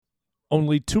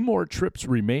Only two more trips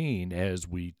remain as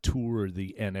we tour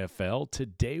the NFL.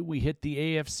 Today we hit the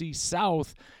AFC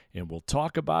South, and we'll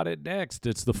talk about it next.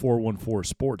 It's the 414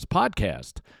 Sports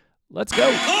Podcast. Let's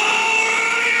go.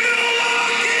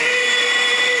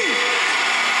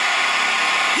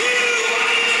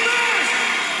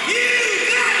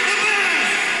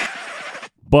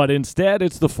 But instead,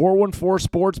 it's the 414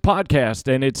 Sports Podcast,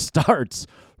 and it starts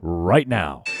right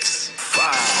now.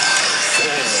 5, 4,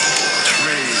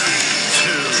 3,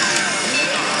 2, 1.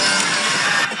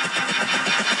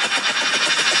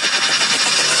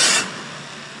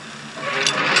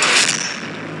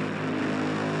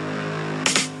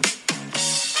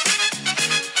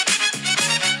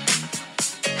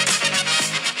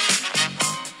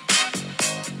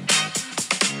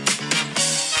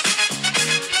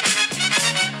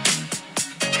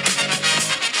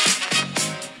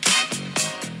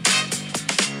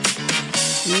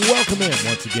 Welcome in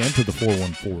once again to the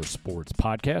 414 Sports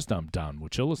Podcast. I'm Don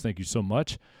Wachillis. Thank you so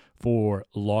much for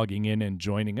logging in and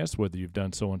joining us, whether you've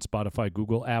done so on Spotify,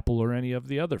 Google, Apple, or any of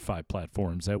the other 5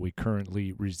 platforms that we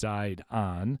currently reside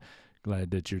on.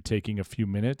 Glad that you're taking a few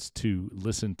minutes to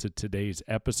listen to today's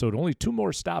episode. Only 2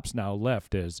 more stops now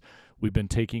left as we've been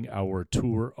taking our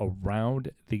tour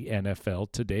around the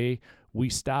NFL. Today, we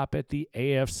stop at the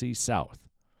AFC South.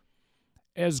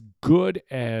 As good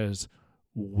as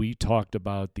we talked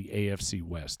about the AFC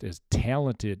West, as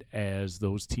talented as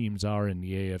those teams are in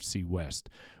the AFC West,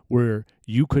 where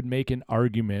you could make an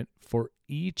argument for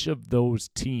each of those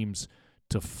teams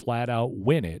to flat out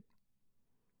win it,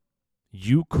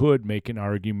 you could make an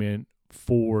argument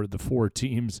for the 4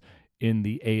 teams in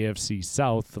the AFC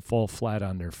South to fall flat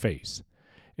on their face.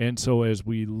 And so as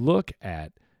we look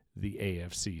at the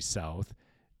AFC South,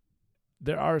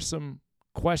 there are some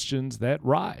questions that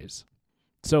rise.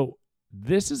 So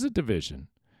this is a division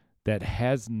that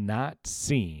has not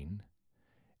seen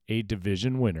a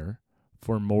division winner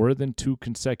for more than 2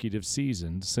 consecutive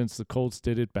seasons since the Colts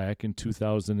did it back in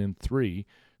 2003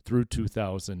 through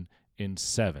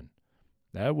 2007.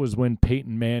 That was when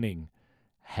Peyton Manning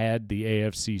had the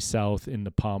AFC South in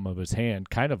the palm of his hand,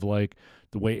 kind of like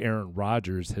the way Aaron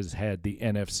Rodgers has had the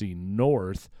NFC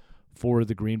North for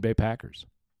the Green Bay Packers.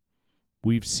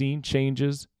 We've seen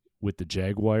changes with the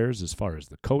Jaguars as far as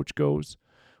the coach goes.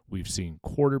 We've seen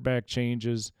quarterback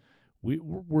changes.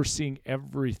 We're seeing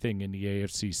everything in the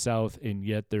AFC South, and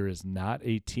yet there is not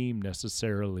a team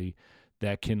necessarily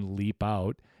that can leap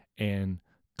out and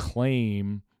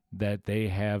claim that they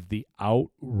have the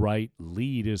outright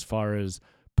lead as far as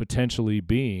potentially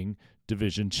being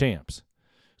division champs.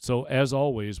 So as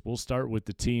always, we'll start with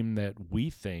the team that we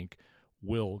think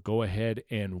will go ahead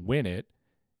and win it,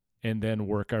 and then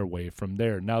work our way from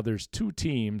there. Now, there's 2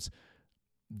 teams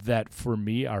that, for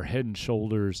me, are head and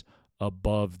shoulders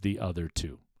above the other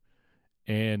 2.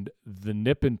 And the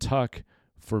nip and tuck,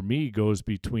 for me, goes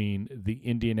between the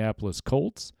Indianapolis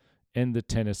Colts and the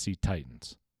Tennessee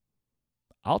Titans.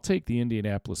 I'll take the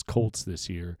Indianapolis Colts this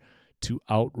year to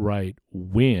outright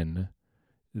win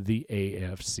the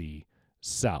AFC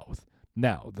South.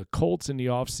 Now, the Colts in the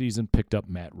offseason picked up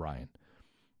Matt Ryan.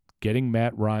 Getting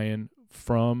Matt Ryan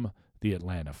from the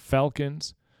Atlanta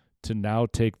Falcons to now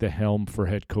take the helm for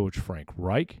head coach Frank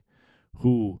Reich,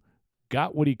 who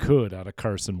got what he could out of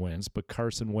Carson Wentz. But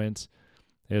Carson Wentz,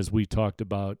 as we talked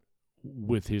about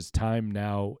with his time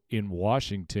now in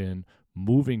Washington,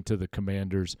 moving to the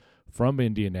Commanders from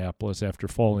Indianapolis after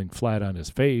falling flat on his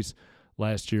face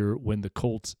last year when the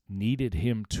Colts needed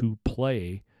him to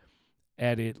play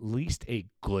at least a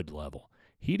good level.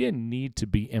 He didn't need to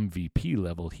be MVP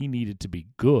level. He needed to be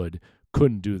good.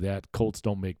 Couldn't do that. Colts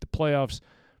don't make the playoffs.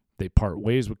 They part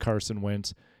ways with Carson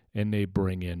Wentz, and they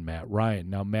bring in Matt Ryan.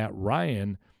 Now, Matt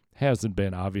Ryan hasn't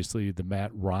been, obviously, the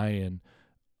Matt Ryan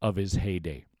of his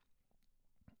heyday.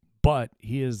 But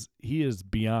he is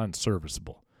beyond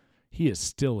serviceable. He is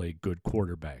still a good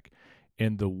quarterback.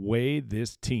 And the way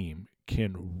this team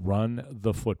can run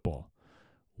the football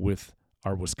with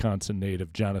our Wisconsin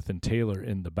native Jonathan Taylor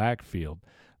in the backfield,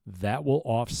 that will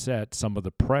offset some of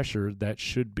the pressure that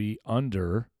should be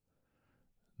under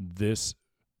this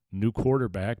new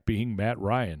quarterback being Matt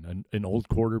Ryan, an old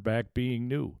quarterback being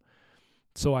new.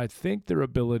 So I think their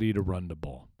ability to run the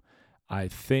ball. I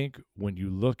think when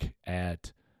you look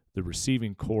at the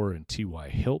receiving core in T.Y.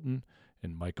 Hilton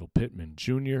and Michael Pittman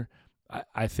Jr.,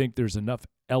 I think there's enough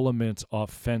elements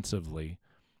offensively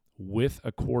with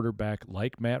a quarterback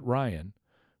like Matt Ryan,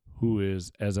 who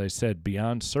is, as I said,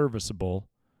 beyond serviceable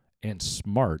and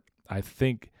smart. I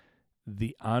think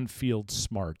the on-field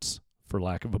smarts, for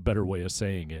lack of a better way of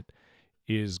saying it,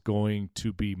 is going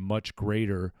to be much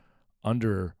greater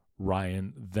under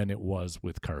Ryan than it was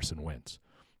with Carson Wentz.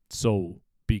 So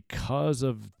because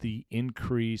of the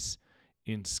increase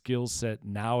in skill set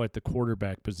now at the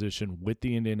quarterback position with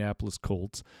the Indianapolis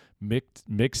Colts,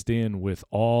 mixed in with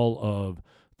all of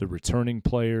the returning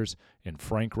players and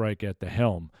Frank Reich at the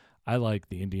helm, I like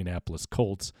the Indianapolis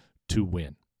Colts to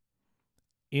win.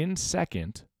 In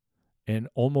second, and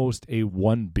almost a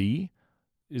 1B,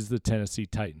 is the Tennessee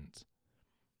Titans.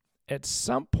 At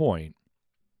some point,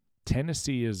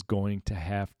 Tennessee is going to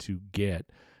have to get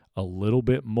a little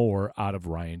bit more out of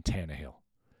Ryan Tannehill.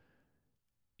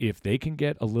 If they can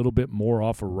get a little bit more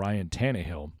off of Ryan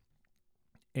Tannehill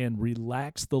and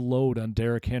relax the load on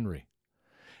Derrick Henry,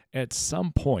 at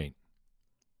some point,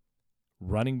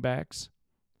 running backs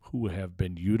who have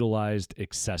been utilized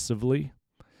excessively,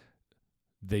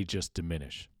 they just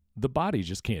diminish. The body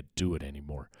just can't do it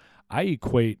anymore. I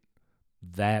equate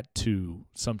that to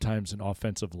sometimes an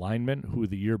offensive lineman who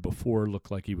the year before looked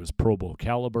like he was Pro Bowl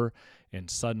caliber, and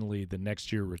suddenly the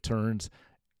next year returns,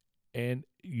 and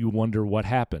you wonder what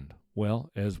happened.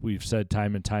 Well, as we've said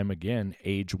time and time again,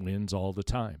 age wins all the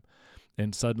time.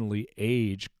 And suddenly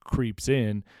age creeps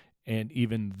in, and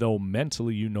even though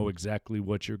mentally you know exactly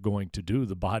what you're going to do,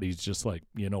 the body's just like,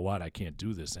 you know what, I can't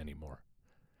do this anymore.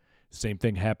 Same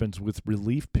thing happens with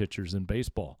relief pitchers in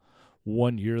baseball.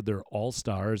 One year they're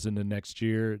all-stars, and the next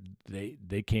year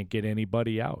they can't get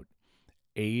anybody out.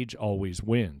 Age always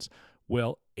wins.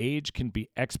 Well, age can be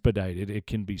expedited. It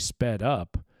can be sped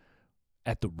up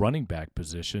at the running back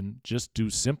position just due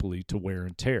simply to wear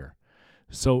and tear.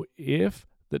 So if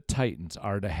the Titans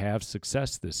are to have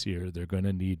success this year, they're going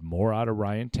to need more out of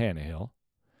Ryan Tannehill.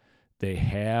 They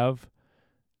have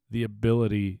the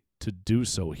ability to do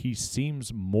so. He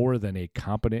seems more than a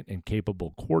competent and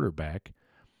capable quarterback,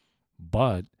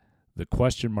 but the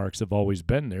question marks have always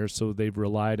been there, so they've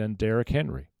relied on Derrick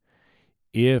Henry.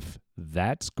 If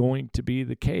that's going to be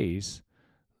the case,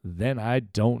 then I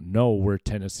don't know where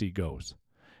Tennessee goes.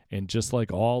 And just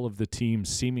like all of the teams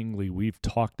seemingly we've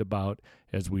talked about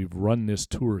as we've run this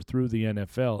tour through the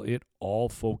NFL, it all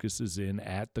focuses in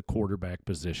at the quarterback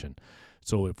position.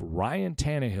 So if Ryan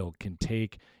Tannehill can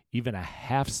take even a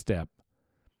half step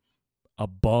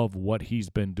above what he's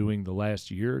been doing the last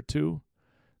year or two,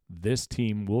 this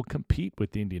team will compete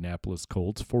with the Indianapolis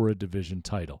Colts for a division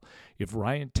title. If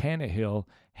Ryan Tannehill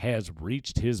has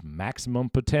reached his maximum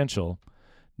potential,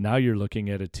 now you're looking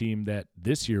at a team that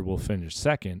this year will finish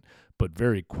second, but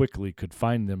very quickly could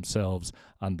find themselves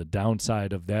on the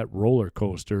downside of that roller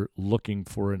coaster looking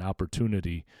for an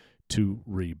opportunity to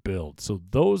rebuild. So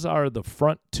those are the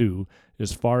front two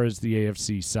as far as the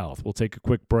AFC South. We'll take a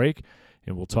quick break,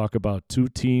 and we'll talk about two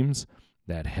teams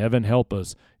that, heaven help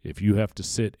us, if you have to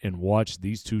sit and watch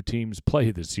these two teams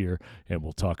play this year, and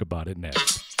we'll talk about it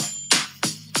next.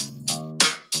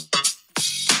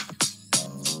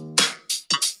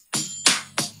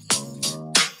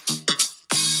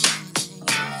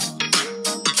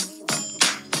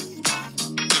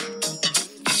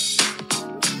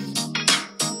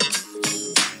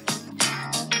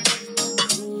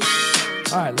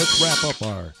 All right, let's wrap up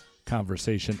our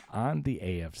conversation on the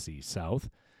AFC South.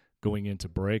 Going into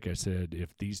break, I said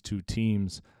if these two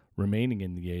teams remaining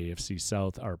in the AFC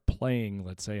South are playing,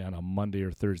 let's say, on a Monday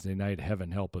or Thursday night,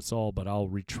 heaven help us all, but I'll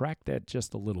retract that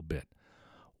just a little bit.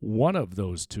 One of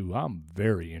those two I'm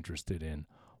very interested in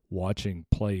watching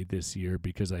play this year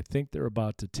because I think they're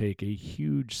about to take a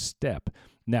huge step.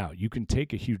 Now, you can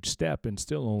take a huge step and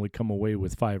still only come away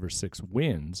with 5 or 6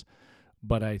 wins,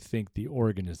 but I think the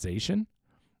organization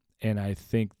and I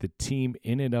think the team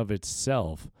in and of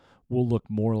itself will look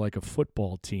more like a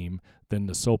football team than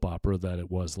the soap opera that it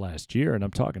was last year. And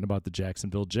I'm talking about the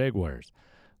Jacksonville Jaguars.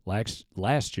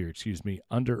 Last year,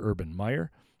 under Urban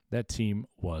Meyer, that team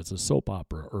was a soap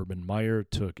opera. Urban Meyer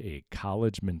took a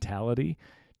college mentality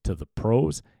to the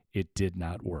pros. It did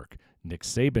not work. Nick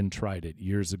Saban tried it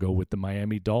years ago with the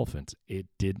Miami Dolphins. It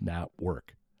did not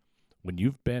work. When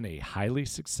you've been a highly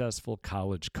successful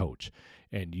college coach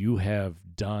and you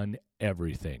have done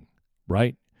everything,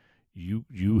 right?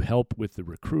 You help with the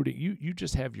recruiting. You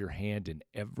just have your hand in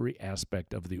every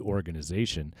aspect of the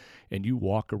organization, and you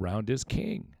walk around as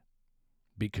king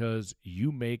because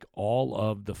you make all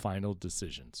of the final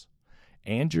decisions.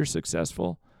 And you're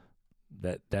successful.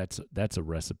 That's a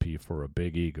recipe for a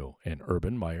big ego. And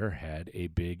Urban Meyer had a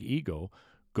big ego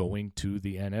going to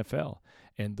the NFL.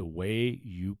 And the way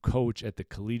you coach at the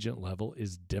collegiate level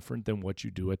is different than what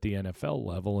you do at the NFL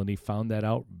level, and he found that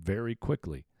out very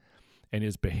quickly. And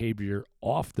his behavior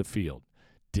off the field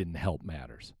didn't help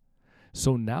matters.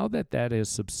 So now that has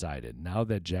subsided, now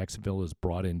that Jacksonville has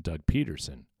brought in Doug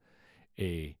Peterson,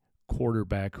 a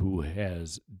quarterback who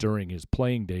has, during his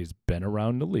playing days, been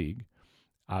around the league.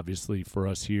 Obviously, for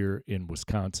us here in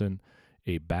Wisconsin,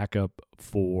 a backup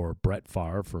for Brett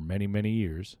Favre for many, many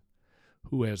years,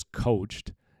 who has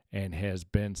coached and has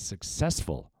been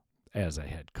successful as a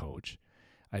head coach,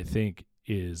 I think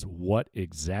is what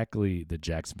exactly the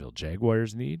Jacksonville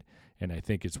Jaguars need, and I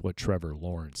think it's what Trevor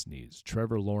Lawrence needs.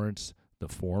 Trevor Lawrence, the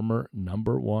former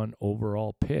number 1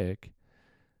 overall pick,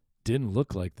 didn't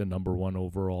look like the number 1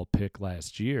 overall pick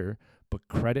last year, but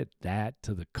credit that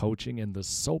to the coaching and the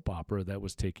soap opera that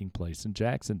was taking place in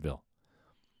Jacksonville.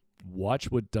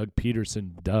 Watch what Doug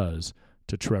Peterson does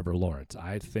to Trevor Lawrence.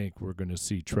 I think we're going to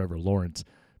see Trevor Lawrence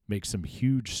make some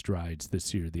huge strides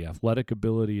this year. The athletic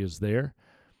ability is there.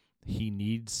 He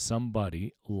needs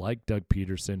somebody like Doug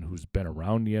Peterson who's been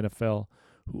around the NFL,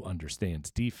 who understands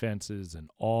defenses and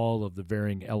all of the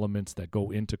varying elements that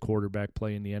go into quarterback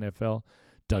play in the NFL.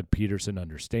 Doug Peterson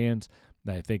understands,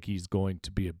 and I think he's going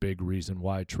to be a big reason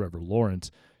why Trevor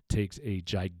Lawrence takes a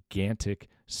gigantic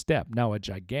step. Now, a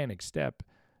gigantic step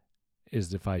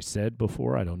is, if I said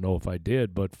before, I don't know if I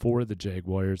did, but for the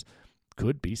Jaguars,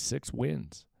 could be 6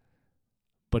 wins.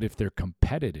 But if they're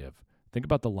competitive, think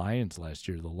about the Lions last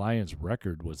year. The Lions'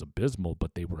 record was abysmal,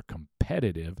 but they were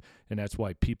competitive, and that's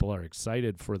why people are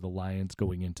excited for the Lions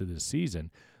going into this season.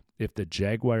 If the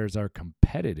Jaguars are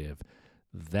competitive,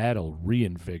 that'll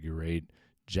reinvigorate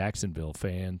Jacksonville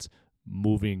fans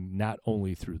moving not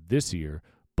only through this year,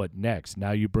 but next.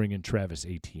 Now you bring in Travis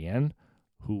Etienne,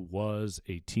 who was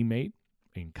a teammate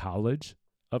in college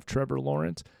of Trevor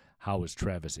Lawrence. How is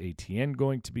Travis Etienne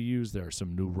going to be used? There are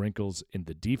some new wrinkles in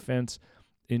the defense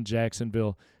in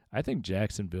Jacksonville. I think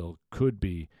Jacksonville could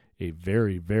be a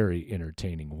very, very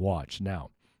entertaining watch. Now,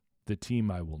 the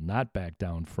team I will not back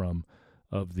down from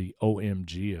of the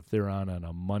OMG if they're on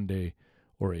a Monday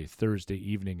or a Thursday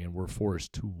evening and we're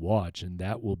forced to watch, and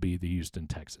that will be the Houston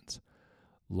Texans.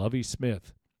 Lovie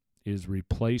Smith is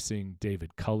replacing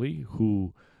David Culley,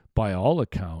 who, by all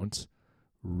accounts,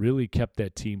 really kept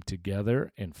that team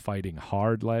together and fighting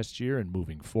hard last year and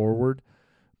moving forward.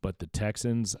 But the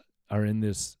Texans are in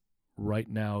this right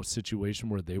now situation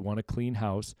where they want to clean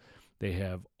house. They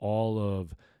have all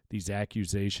of these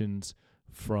accusations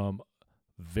from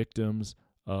victims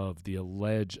of the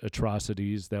alleged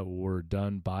atrocities that were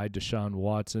done by Deshaun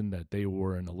Watson, that they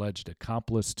were an alleged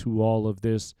accomplice to all of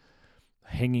this,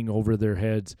 hanging over their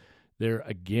heads. There,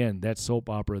 again, that soap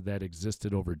opera that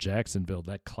existed over Jacksonville,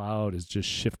 that cloud is just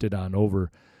shifted on over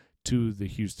to the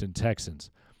Houston Texans.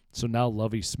 So now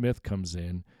Lovie Smith comes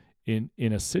in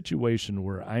a situation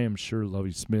where I am sure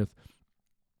Lovie Smith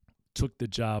took the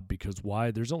job because why?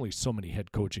 There's only so many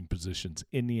head coaching positions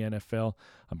in the NFL.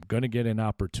 I'm going to get an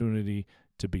opportunity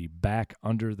to be back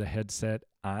under the headset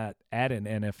at an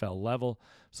NFL level,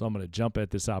 so I'm going to jump at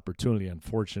this opportunity.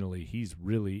 Unfortunately, he's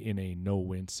really in a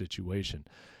no-win situation.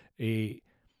 A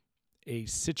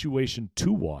situation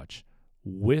to watch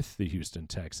with the Houston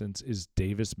Texans is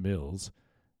Davis Mills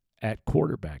at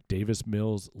quarterback. Davis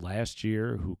Mills last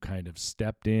year, who kind of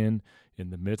stepped in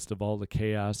the midst of all the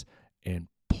chaos and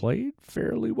played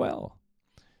fairly well.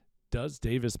 Does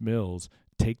Davis Mills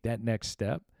take that next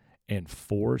step and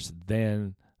force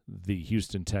then the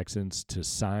Houston Texans to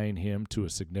sign him to a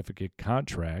significant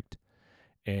contract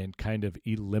and kind of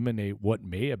eliminate what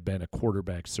may have been a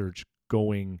quarterback search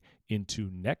going into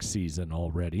next season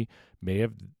already?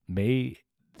 May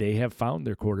they have found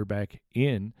their quarterback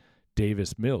in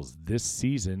Davis Mills. This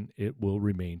season, it will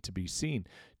remain to be seen.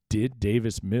 Did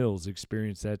Davis Mills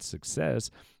experience that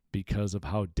success because of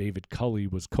how David Culley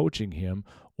was coaching him,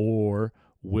 or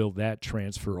will that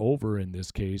transfer over, in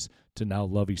this case, to now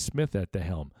Lovie Smith at the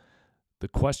helm? The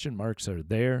question marks are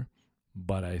there,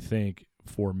 but I think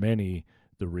for many,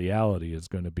 the reality is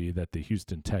going to be that the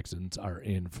Houston Texans are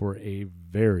in for a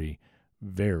very,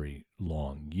 very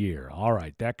long year. All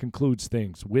right, that concludes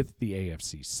things with the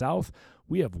AFC South.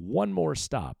 We have one more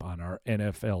stop on our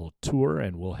NFL tour,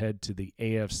 and we'll head to the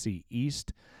AFC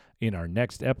East in our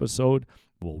next episode.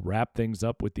 We'll wrap things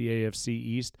up with the AFC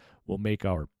East. We'll make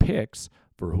our picks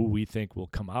for who we think will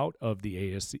come out of the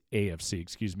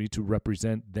AFC, to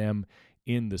represent them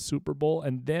in the Super Bowl,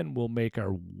 and then we'll make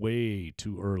our way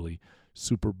too early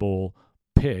Super Bowl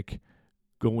pick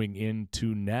going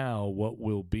into now what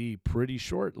will be pretty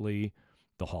shortly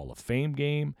the Hall of Fame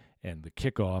game and the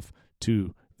kickoff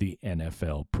to the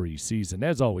NFL preseason.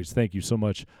 As always, thank you so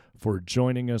much for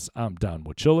joining us. I'm Don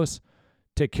Wachillis.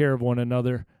 Take care of one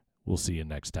another. We'll see you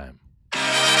next time.